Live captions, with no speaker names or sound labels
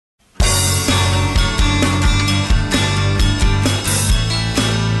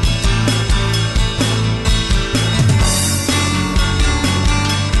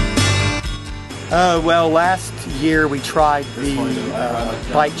Well, last year we tried the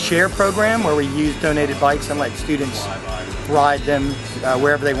bike share program where we used donated bikes and let students ride them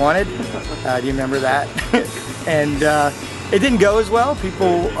wherever they wanted. Do you remember that? And it didn't go as well.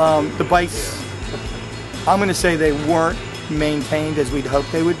 People, the bikes, I'm going to say they weren't maintained as we'd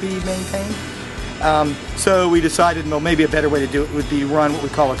hoped they would be maintained. So we decided, well, maybe a better way to do it would be run what we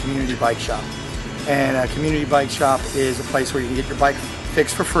call a community bike shop. And a community bike shop is a place where you can get your bike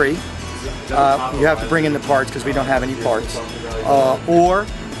fixed for free. You have to bring in the parts because we don't have any parts. Or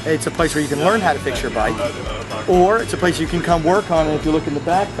it's a place where you can learn how to fix your bike. Or it's a place you can come work on. And if you look in the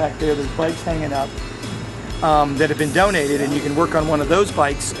back there, there's bikes hanging up that have been donated, and you can work on one of those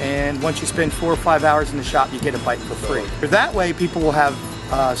bikes. And once you spend 4 or 5 hours in the shop, you get a bike for free. That way, people will have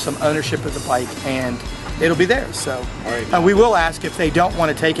some ownership of the bike, and it'll be theirs. So we will ask if they don't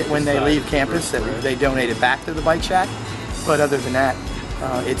want to take it when they leave campus, that they donate it back to the bike shack. But other than that,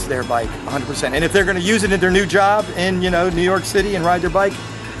 it's their bike 100%. And if they're going to use it in their new job in New York City and ride their bike,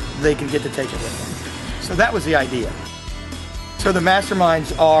 they can get to take it with them. So that was the idea. So the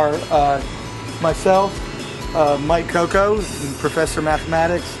masterminds are myself, Mike Coco, Professor of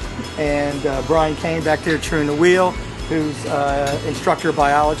Mathematics, and Brian Kane back there chewing the wheel, who's instructor of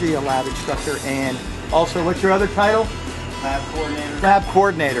biology, a lab instructor, and also, what's your other title? Lab coordinator. Lab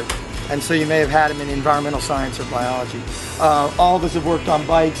coordinator. And so you may have had him in environmental science or biology. All of us have worked on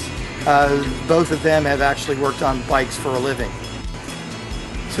bikes. Both of them have actually worked on bikes for a living.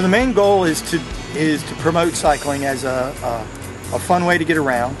 So the main goal is to promote cycling as a fun way to get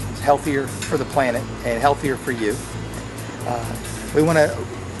around. It's healthier for the planet and healthier for you. We want to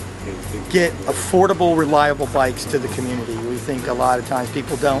get affordable, reliable bikes to the community. We think a lot of times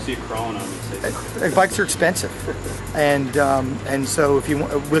people don't. See it crawling on me. Bikes are expensive, and so if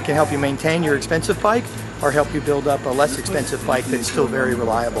we can help you maintain your expensive bike, or help you build up a less expensive bike that's still very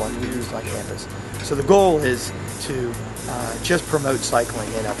reliable and used on campus. So the goal is to just promote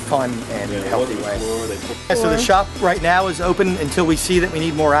cycling in a fun and healthy way. So the shop right now is open until we see that we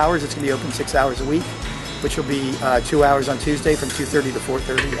need more hours. It's going to be open 6 hours a week, which will be 2 hours on Tuesday from 2:30 to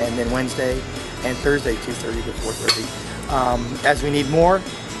 4:30, and then Wednesday and Thursday 2:30 to 4:30. As we need more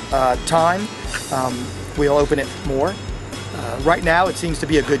time, we'll open it more. Right now, it seems to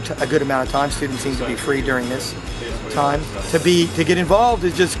be a good amount of time. Students seem to be free during this time. To get involved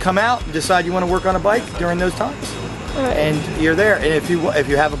is just come out and decide you want to work on a bike during those times, and you're there. And if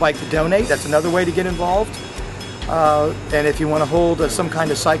you have a bike to donate, that's another way to get involved. And if you want to hold some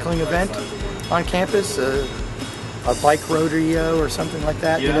kind of cycling event on campus, a bike rodeo or something like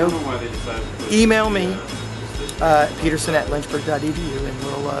that, email me. Peterson at lynchburg.edu, and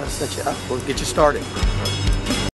we'll set you up. We'll get you started.